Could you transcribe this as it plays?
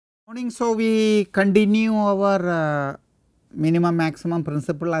Morning. So, we continue our minimum maximum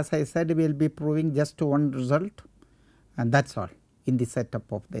principle. As I said, we will be proving just one result, and that is all in the setup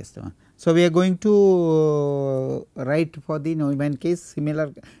of this one. So, we are going to write for the Neumann case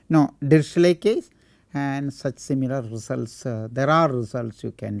similar Differential case and such similar results. There are results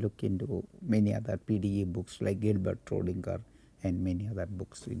you can look into many other PDE books like Gilbert Rodinger and many other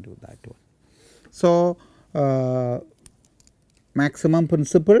books into that one. So, maximum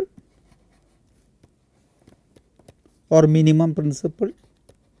principle or minimum principle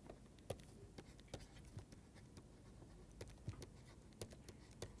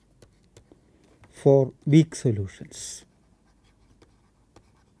for weak solutions.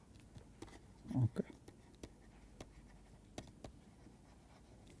 Okay.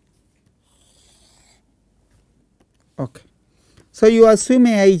 Okay. So, you assume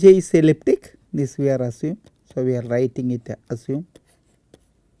Aij is elliptic, this we are assume. So, we are writing it assume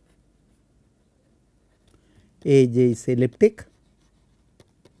Aij is elliptic,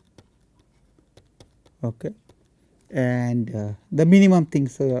 okay, and the minimum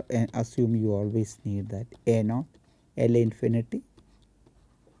things assume you always need that A naught L infinity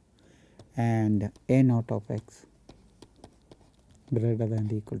and A naught of x greater than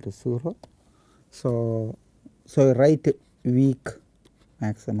or equal to 0. So, write weak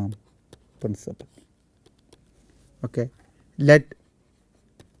maximum principle. Okay. Let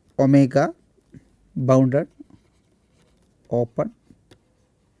omega bounded, open,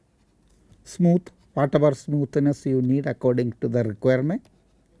 smooth, whatever smoothness you need according to the requirement,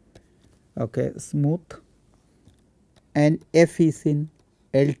 okay, smooth, and f is in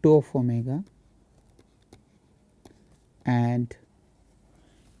L2 of omega and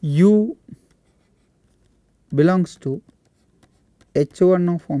u belongs to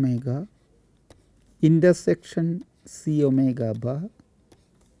H1 of omega intersection C omega bar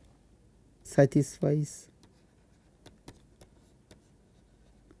satisfies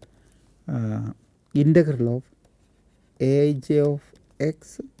integral of Aij of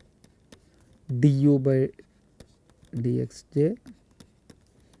x du by dxj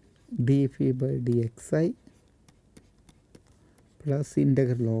dphi by dxi plus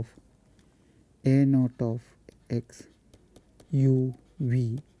integral of A naught of x u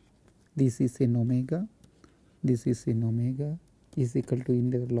v, this is in omega, this is in omega, is equal to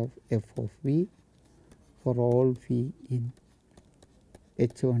integral of f of v for all v in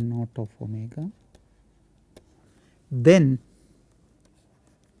H1 naught of omega. Then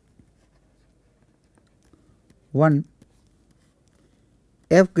 1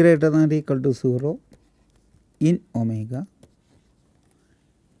 f greater than or equal to 0 in omega,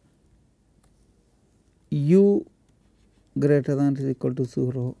 u greater than or equal to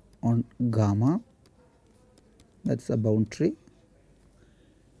 0 on gamma, that is a boundary,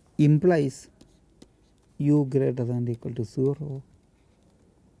 implies u greater than or equal to 0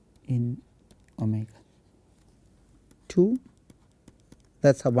 in omega. 2,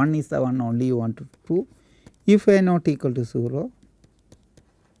 that is 1 is the one only you want to prove. If A not equal to 0,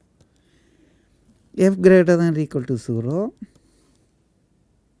 f greater than or equal to 0,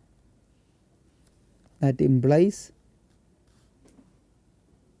 that implies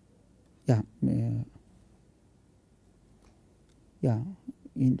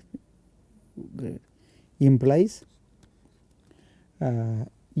implies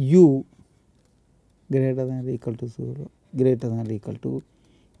u greater than or equal to 0 greater than or equal to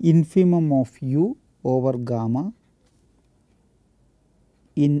infimum of u over gamma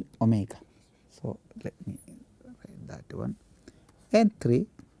in omega. So, let me write that one. And 3,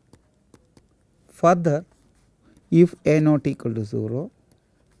 further if A not equal to 0,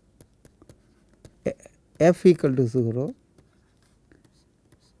 f equal to 0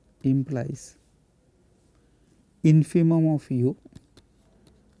 implies infimum of u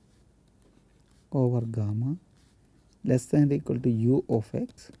over gamma less than or equal to u of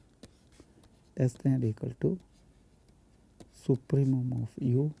x less than or equal to supremum of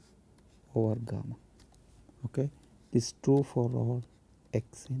u over gamma. Okay. This is true for all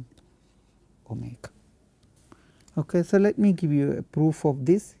x in omega. Okay. So, let me give you a proof of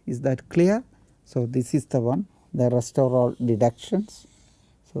this. Is that clear? So, this is the one, the rest are all deductions.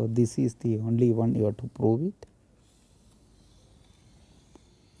 So, this is the only one you have to prove it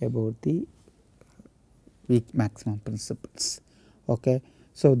about the weak maximum principles. Okay.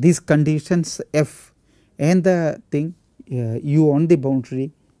 So, these conditions f and the thing u on the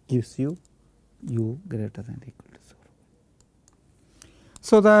boundary gives you u greater than or equal to 0.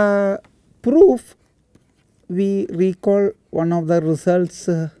 So, the proof we recall one of the results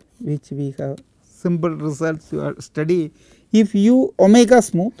which we have simple results you are study if u omega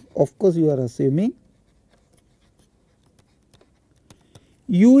smooth, of course you are assuming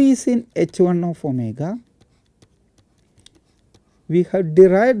u is in h1 of omega, we have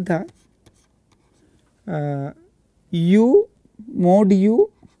derived that u mod u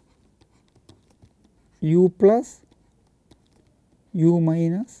plus u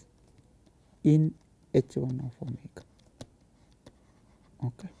minus in h1 of omega.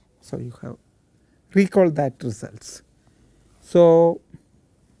 Okay. So, you have recall that results. So,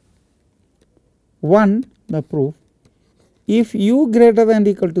 1 the proof, if u greater than or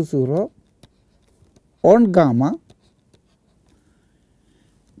equal to 0 on gamma,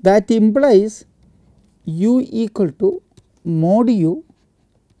 that implies u equal to mod u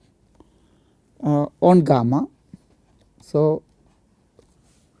on gamma. So,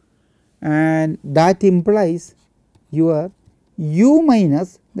 and that implies your u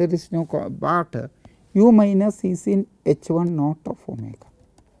minus, there is no but u minus is in h1 naught of omega.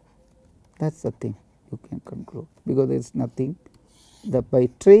 That is the thing you can conclude, because there is nothing, the by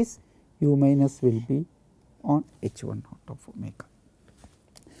trace u minus will be on h1 naught of omega.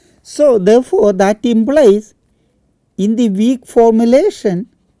 So, therefore, that implies in the weak formulation,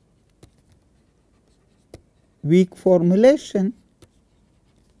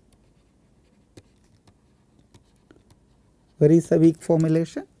 where is the weak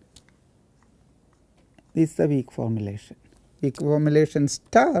formulation? This is the weak formulation. Weak formulation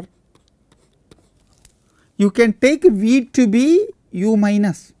star, you can take V to be u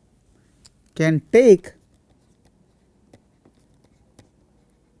minus, can take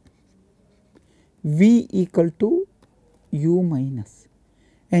V equal to u minus,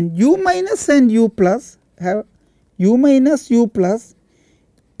 and u minus and u plus have u minus u plus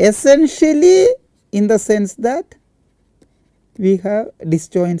essentially in the sense that we have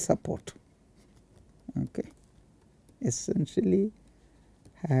disjoint support. Okay. Essentially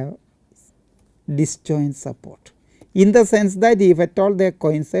have disjoint support, in the sense that if at all they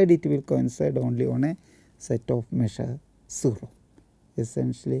coincide, it will coincide only on a set of measure 0,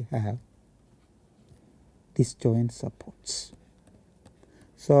 essentially have disjoint supports.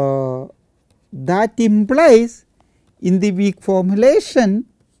 So, that implies in the weak formulation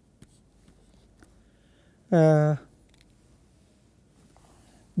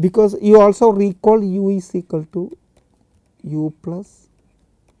because you also recall u is equal to u plus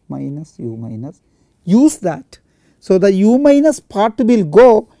minus u minus, use that. So, the u minus part will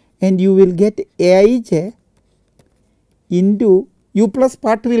go and you will get Aij into u plus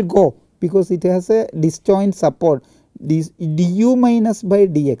part will go, because it has a disjoint support, this du minus by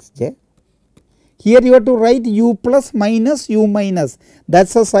dxj. Here you have to write u plus minus u minus, that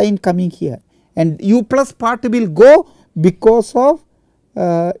is a sign coming here, and u plus part will go because of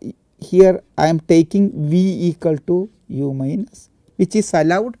here I am taking v equal to u minus, which is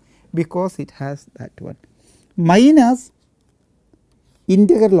allowed because it has that one, minus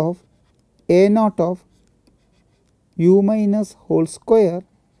integral of a naught of u minus whole square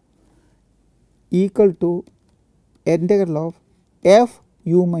equal to integral of f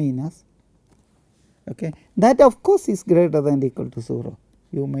u minus, okay. That of course is greater than or equal to 0,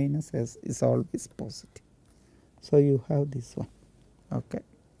 u minus is always positive. So, you have this one. Okay.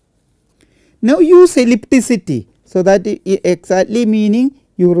 Now, use ellipticity. So, that exactly meaning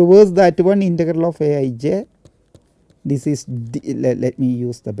you reverse that one, integral of Aij, this is let me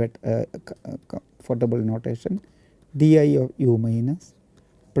use the better comfortable notation, di of u minus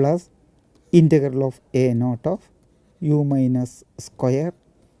plus integral of a naught of u minus square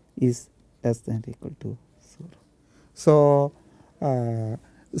is less than or equal to 0. So,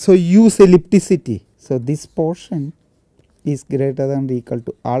 so use ellipticity. So, this portion is greater than or equal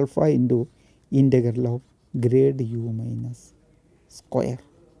to alpha into integral of grade u minus square,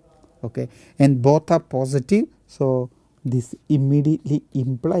 okay, and both are positive. So, this immediately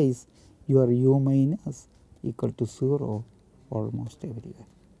implies your u minus equal to 0 almost everywhere,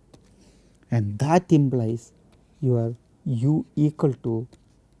 and that implies your u equal to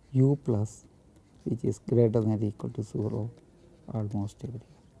u plus, which is greater than or equal to 0 almost everywhere.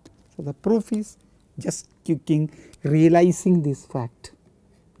 So, the proof is just realizing this fact,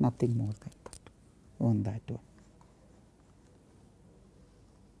 nothing more than that on that one.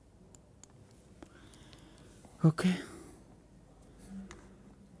 Okay.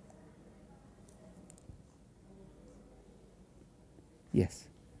 Yes.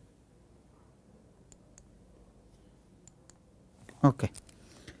 Okay.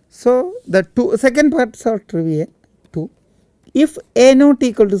 So, the second parts are trivial. 2. If a naught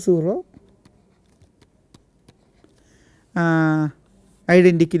equal to 0,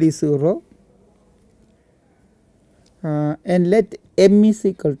 identically 0, and let m is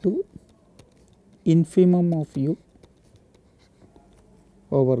equal to infimum of u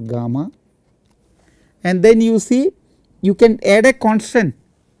over gamma, and then you see you can add a constant.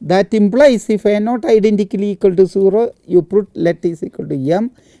 That implies if A naught identically equal to 0, you put let is equal to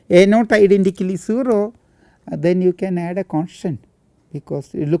m, A naught identically 0, then you can add a constant,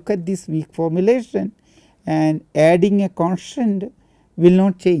 because you look at this weak formulation and adding a constant will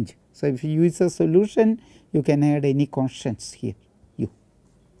not change. So, if you use a solution, you can add any constants here u.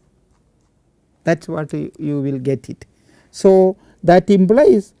 That is what you will get it. So, that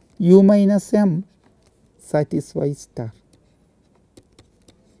implies u minus m satisfies star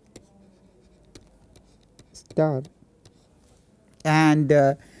and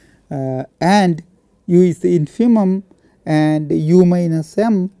u is the infimum and u minus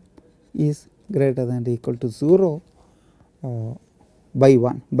m is greater than or equal to 0 by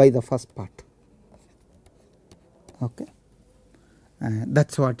 1 by the first part. Okay.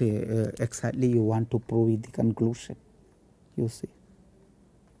 That is what exactly you want to prove in the conclusion. You see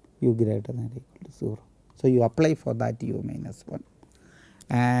u greater than or equal to 0. So, you apply for that u minus 1,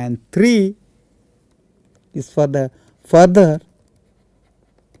 and 3 is for the further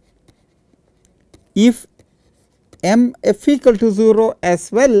if m f equal to 0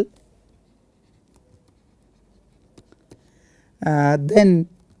 as well, then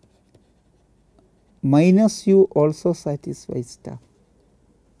minus u also satisfies star,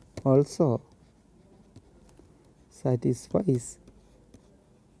 also satisfies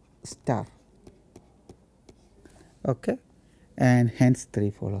star. Okay. And hence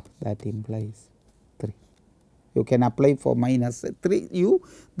 3 follow, that implies 3. You can apply for minus 3 u,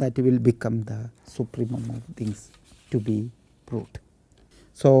 that will become the supremum of things to be proved.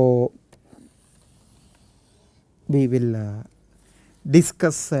 So, we will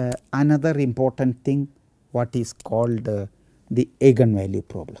discuss another important thing, what is called the eigenvalue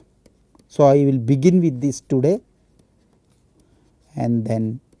problem. So, I will begin with this today, and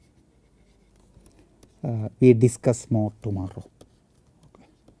then we discuss more tomorrow. Okay.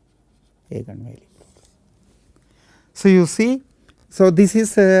 Eigenvalue problem. So, you see, so this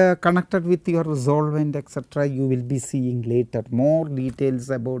is connected with your resolvent etc. You will be seeing later more details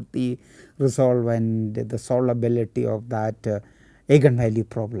about the resolvent, the solvability of that eigenvalue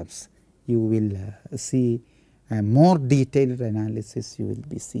problems. You will see more detailed analysis, you will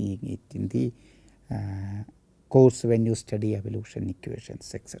be seeing it in the course when you study evolution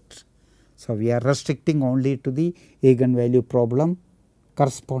equations etc. So, we are restricting only to the eigenvalue problem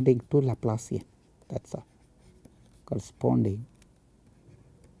corresponding to Laplacian, that is all, corresponding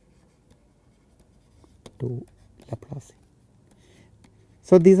to Laplacian.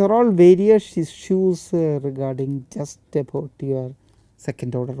 So, these are all various issues regarding just about your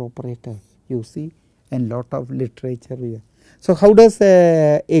second order operator, you see, and lot of literature here. So, how does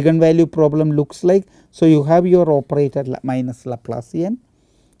a eigenvalue problem looks like? So, you have your operator minus Laplacian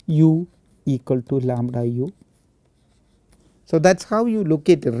u equal to lambda u. So, that is how you look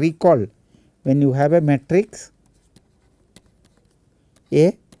at, recall when you have a matrix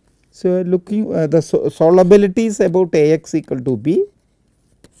A. So, looking the solvability is about A x equal to b,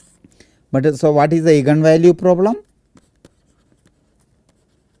 but so what is the eigenvalue problem?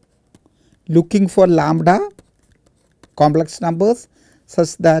 Looking for lambda complex numbers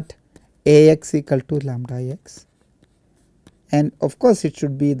such that A x equal to lambda x, and of course, it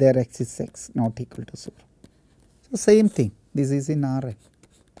should be there x is x not equal to 0. So, same thing, this is in Rn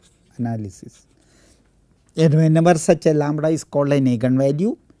analysis, and whenever such a lambda is called an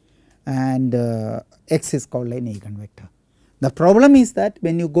eigenvalue and x is called an eigenvector. The problem is that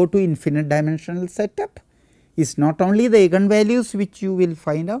when you go to infinite dimensional setup, is not only the eigenvalues which you will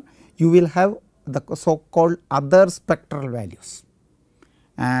find out, you will have the so called other spectral values,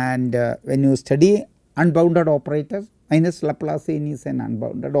 and when you study unbounded operators, minus Laplacian is an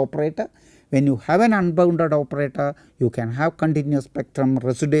unbounded operator. When you have an unbounded operator, you can have continuous spectrum,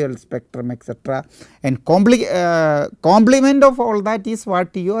 residual spectrum etc., and complement of all that is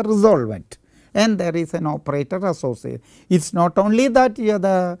what you are resolvent, and there is an operator associated. It is not only that you are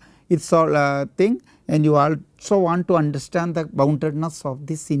the it's all thing, and you also want to understand the boundedness of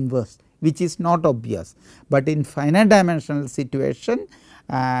this inverse, which is not obvious, but in finite dimensional situation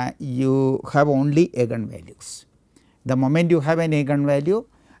you have only eigenvalues. The moment you have an eigenvalue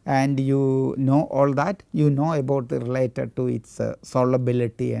and you know all that, you know about the related to its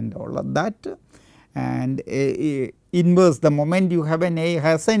solvability and all of that, and inverse, the moment you have an A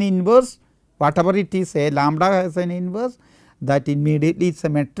has an inverse, whatever it is, A lambda has an inverse, that immediately it is a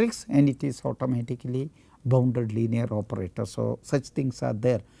matrix and it is automatically bounded linear operator. So, such things are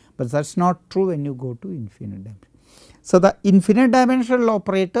there, but that is not true when you go to infinite dimension. So, the infinite dimensional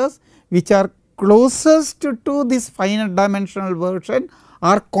operators which are closest to this finite dimensional version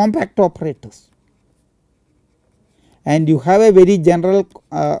are compact operators, and you have a very general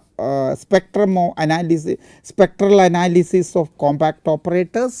spectrum of analysis, spectral analysis of compact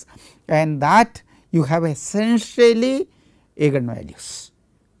operators, and that you have essentially eigenvalues,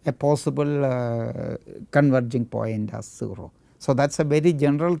 a possible converging point as 0. So, that is a very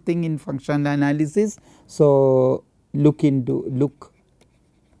general thing in functional analysis. So, look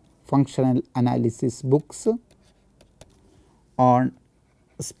functional analysis books on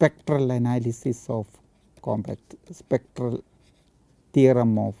spectral analysis of compact, spectral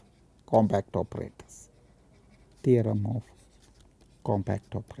theorem of compact operators, theorem of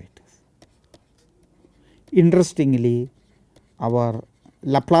compact operators. Interestingly, our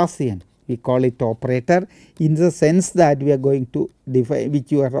Laplacian, we call it operator in the sense that we are going to define,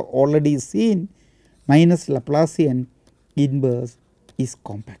 which you have already seen, minus Laplacian inverse is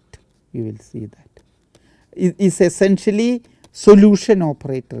compact. You will see that it is essentially solution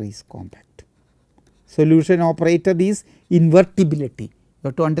operator is compact. Solution operator is invertibility. You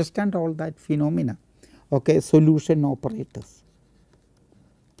have to understand all that phenomena. Okay, solution operators,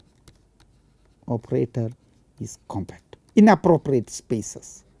 operator is compact in appropriate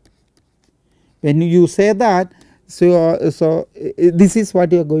spaces. When you say that, so this is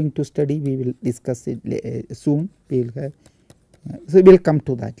what you are going to study. We will discuss it soon. We will have, so we will come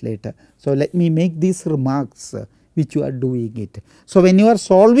to that later. So, let me make these remarks which you are doing it. So, when you are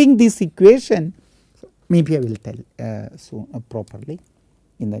solving this equation, maybe I will tell soon properly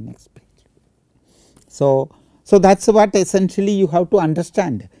in the next page. So that is what essentially you have to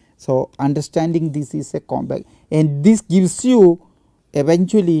understand. So, understanding this is a compact, and this gives you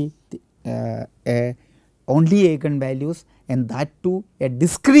eventually only eigenvalues, and that too a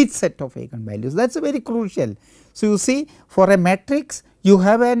discrete set of eigenvalues. That is very crucial. So, you see, for a matrix you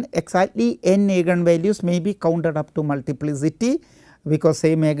have an exactly n eigenvalues may be counted up to multiplicity, because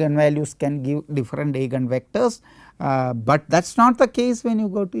same eigenvalues can give different eigenvectors, but that is not the case when you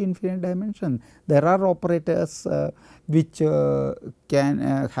go to infinite dimension. There are operators which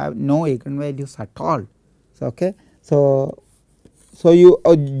can have no eigenvalues at all. So, okay. So your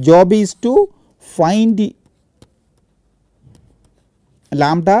job is to find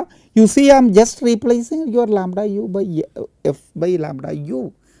lambda. You see, I am just replacing your lambda u by f by lambda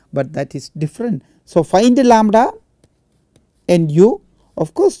u, but that is different. So, find lambda and u.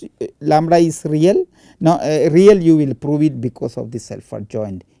 Of course, lambda is real. Now, real you will prove it because of the self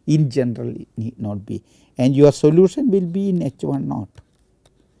adjoint. In general, it need not be, and your solution will be in H1 naught.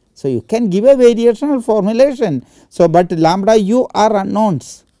 So, you can give a variational formulation. So, but lambda u are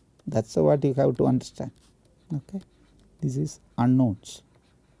unknowns. That is what you have to understand. Okay. This is unknowns.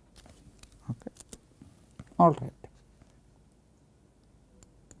 Okay. All right.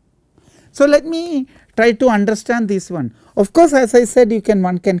 So, let me try to understand this one. Of course, as I said,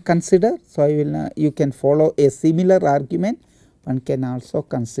 one can consider. So, I will you can follow a similar argument. One can also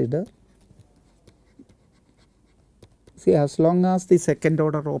consider. See, as long as the second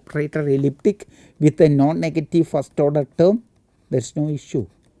order operator elliptic with a non-negative first order term, there is no issue.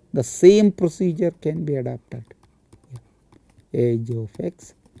 The same procedure can be adapted. A j of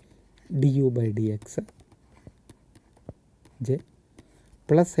x du by dx j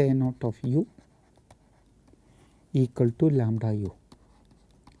plus a naught of u equal to lambda u.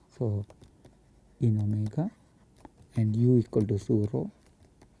 So, in omega and u equal to 0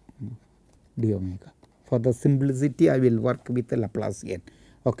 d omega. For the simplicity, I will work with the Laplacian.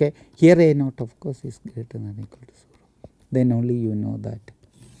 Okay. Here a naught of course is greater than or equal to 0. Then only you know that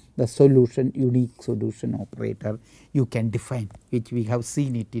the solution, unique solution operator you can define, which we have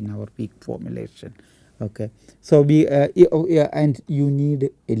seen it in our weak formulation. Okay. So, we and you need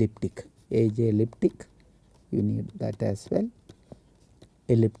elliptic, aj elliptic, you need that as well.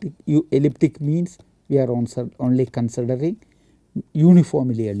 Elliptic, elliptic means we are only considering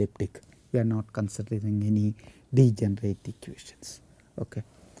uniformly elliptic, we are not considering any degenerate equations. Okay.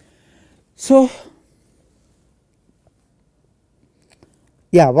 So,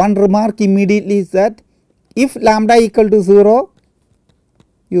 yeah, one remark immediately is that if lambda equal to 0,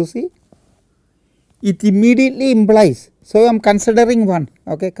 you see, it immediately implies. So, I am considering one,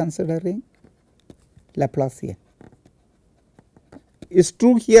 okay, considering Laplacian. Is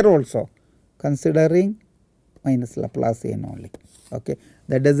true here also, considering minus Laplacian only. Okay,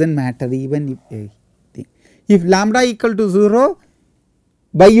 that does not matter even if lambda equal to 0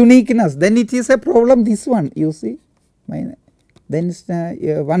 by uniqueness, then it is a problem. This one, you see, then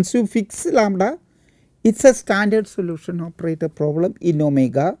once you fix lambda, it is a standard solution operator problem in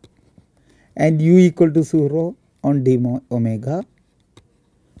omega, and u equal to 0 on d omega.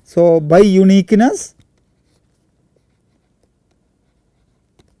 So, by uniqueness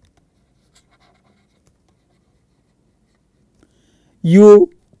u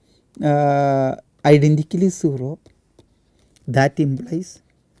identically 0, that implies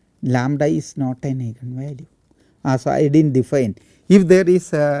lambda is not an eigenvalue. So, I did not define. If there is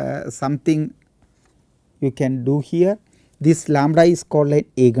something you can do here, this lambda is called an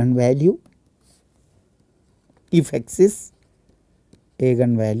eigenvalue if x is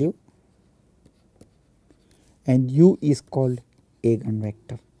eigenvalue, and u is called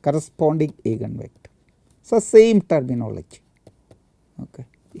eigenvector, corresponding eigenvector. So, same terminology. Okay,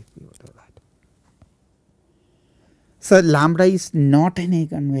 if you do that. So, lambda is not an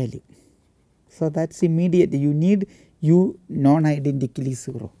eigenvalue. So, that is immediate. You need u non identically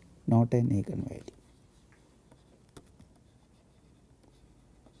 0, not an eigenvalue.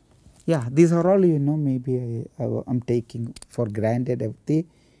 Yeah, these are all maybe I am taking for granted of the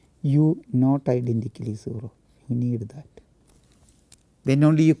u not identically 0. You need that. Then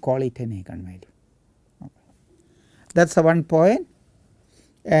only you call it an eigenvalue. Okay. That is one point.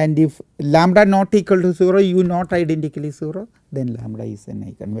 And if lambda not equal to 0, u not identically 0, then lambda is an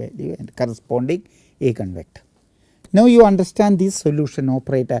eigenvalue and corresponding eigenvector. Now, you understand this solution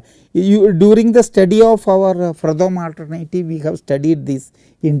operator. During the study of our Fredholm alternative, we have studied this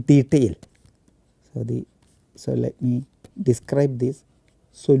in detail. So, let me describe this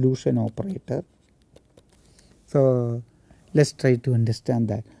solution operator. So, let us try to understand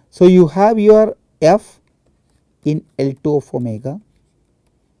that. So, you have your f in L2 of omega.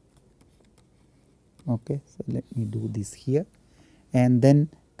 Okay. So, let me do this here, and then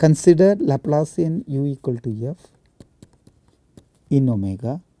consider Laplacian u equal to f in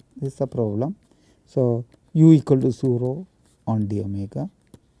omega. This is the problem. So, u equal to 0 on d omega.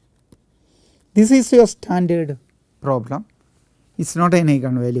 This is your standard problem. It is not an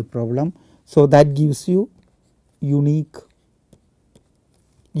eigenvalue problem. So, that gives you unique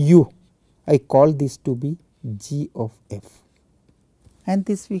u. I call this to be g of f, and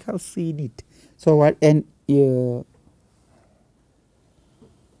this we have seen it. So, what and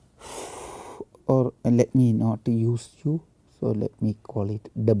or let me not use u. So, let me call it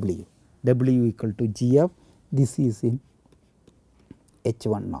w. W equal to g f. This is in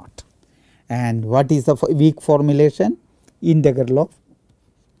h1 naught. And what is the weak formulation? Integral of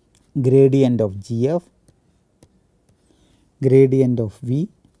gradient of g f, gradient of v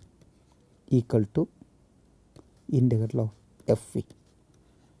equal to integral of f v.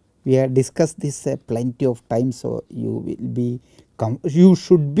 We have discussed this plenty of times. So, you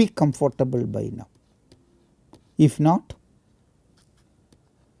should be comfortable by now. If not,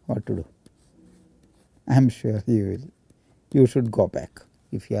 what to do? I am sure you should go back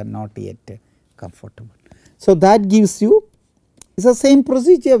if you are not yet comfortable. So, that gives you, it is the same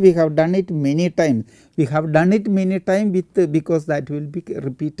procedure. We have done it many times. We have done it many times with because that will be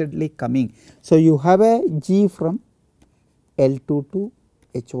repeatedly coming. So, you have a g from L2 to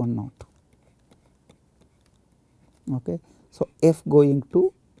H1 naught. Okay. So, f going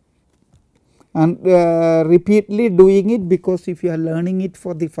to, and repeatedly doing it, because if you are learning it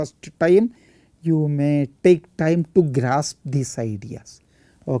for the first time, you may take time to grasp these ideas.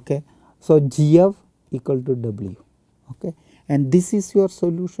 Okay. So, g f equal to w. Okay. And this is your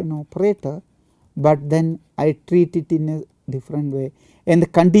solution operator, but then I treat it in a different way, and the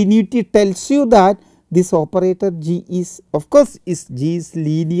continuity tells you that this operator g is, of course, g is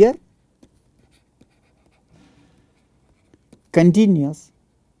linear, continuous.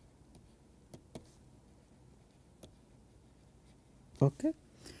 Okay.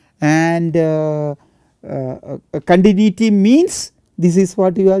 And continuity means this is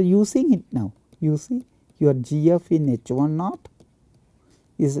what you are using it now. You see, your g f in h1 naught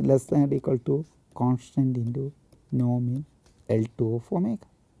is less than or equal to constant into norm in L2 of omega.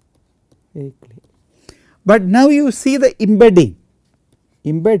 Very clear. But now you see the embedding.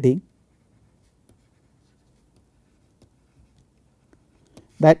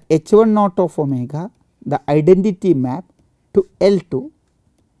 That h1 naught of omega, the identity map to L2,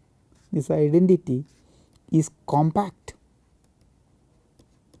 this identity is compact.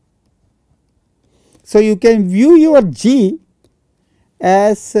 So, you can view your G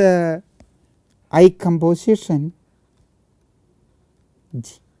as I composition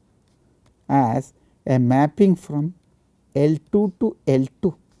G as a mapping from L2 to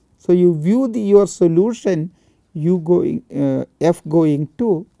L2. So, you view your solution u going f going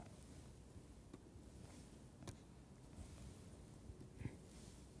to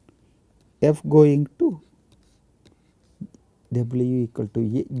w equal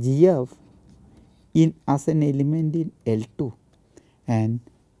to g f in as an element in L2 and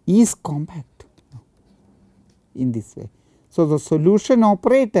is compact in this way. So, the solution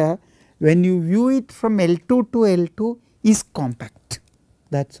operator when you view it from L2 to L2 is compact,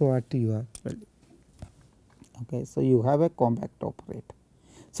 that is what you are. Okay. So, you have a compact operator.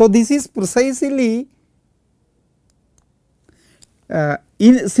 So, this is precisely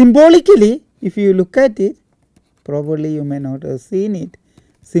in symbolically, if you look at it, probably you may not have seen it,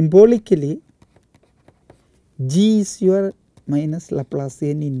 symbolically G is your minus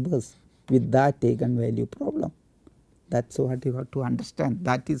Laplacian inverse with that eigenvalue problem. That is what you have to understand,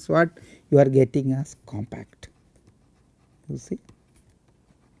 that is what you are getting as compact, you see,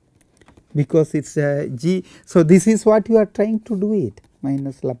 because it is G. So, this is what you are trying to do it,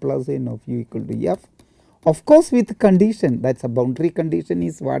 minus Laplacian of u equal to f, of course with condition, that is a boundary condition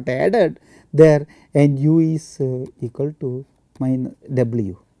is what added there, and u is equal to minus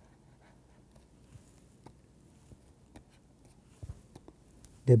w.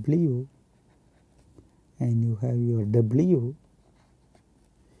 W and you have your W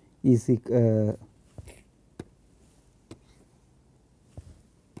is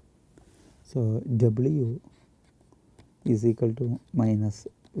so W is equal to minus,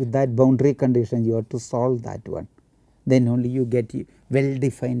 with that boundary condition you have to solve that one, then only you get well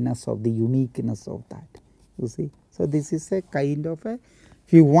definedness of the uniqueness of that, you see. So, this is a kind of a,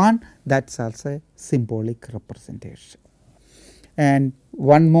 if you want, that is also a symbolic representation. And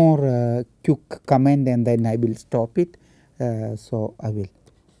one more quick comment and then I will stop it. So, I will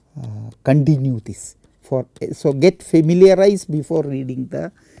continue this for, so get familiarized before reading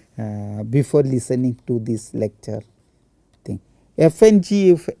the before listening to this lecture thing. F and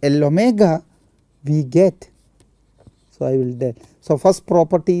G of L omega we get. So, I will tell. So, first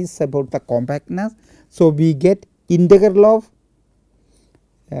property is about the compactness. So, we get integral of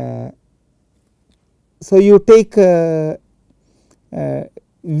so you take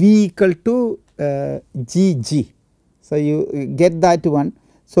V equal to G. So, you get that one.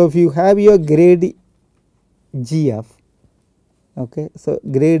 So, if you have your grade GF, okay, so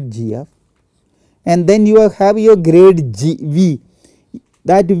grade GF, and then you have your grade V,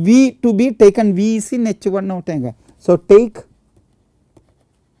 that V to be taken, V is in H1 naught omega. So, take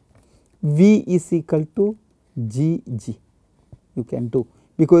V is equal to GG, you can do,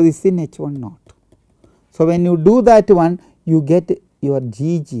 because it is in H1 naught. So, when you do that one, you get your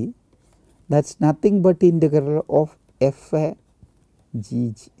GG, that is nothing but integral of F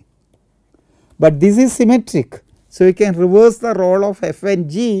GG, but this is symmetric. So, you can reverse the role of F and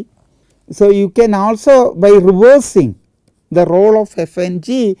G. So, you can also by reversing the role of F and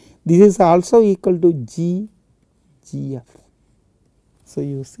G, this is also equal to G GF. So,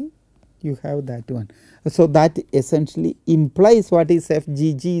 you see you have that one. So, that essentially implies what is F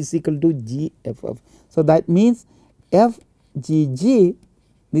GG is equal to GFF. So, that means F GG,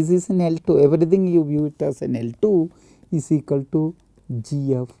 this is an L2, everything you view it as an L2 is equal to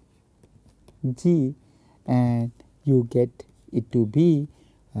GF G, and you get it to be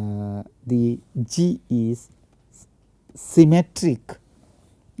the G is symmetric,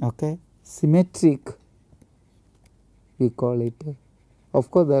 okay, symmetric we call it. Of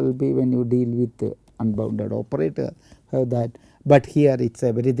course, there will be when you deal with the unbounded operator have that, but here it is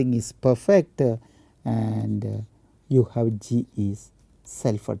everything is perfect and you have G is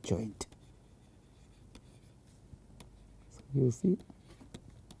self adjoint. So, you see.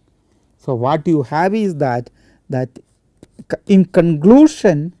 So, what you have is that in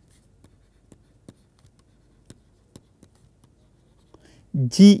conclusion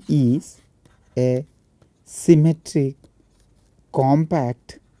G is a symmetric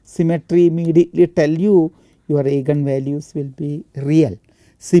compact. Symmetry immediately tell you your eigenvalues will be real.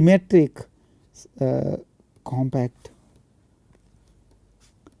 Symmetric compact.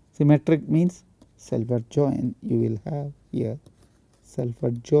 Symmetric means self adjoint, you will have here self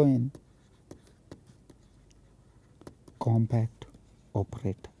adjoint compact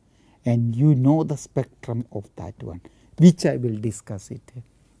operator, and you know the spectrum of that one, which I will discuss it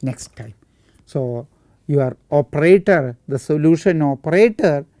next time. So, your operator, the solution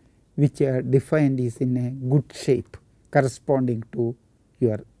operator which are defined is in a good shape corresponding to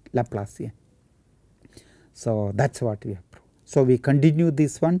your Laplacian. So, that is what we have proved. So, we continue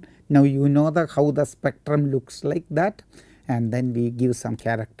this one. Now, you know how the spectrum looks like that, and then we give some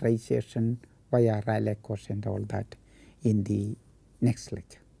characterization via Rayleigh quotient, all that in the next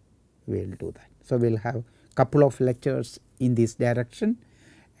lecture we will do that. So, we will have couple of lectures in this direction,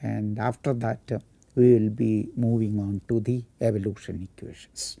 and after that we will be moving on to the evolution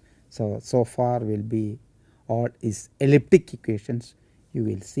equations. So far will be all is elliptic equations, you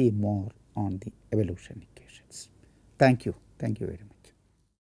will see more on the evolution equations. Thank you very much.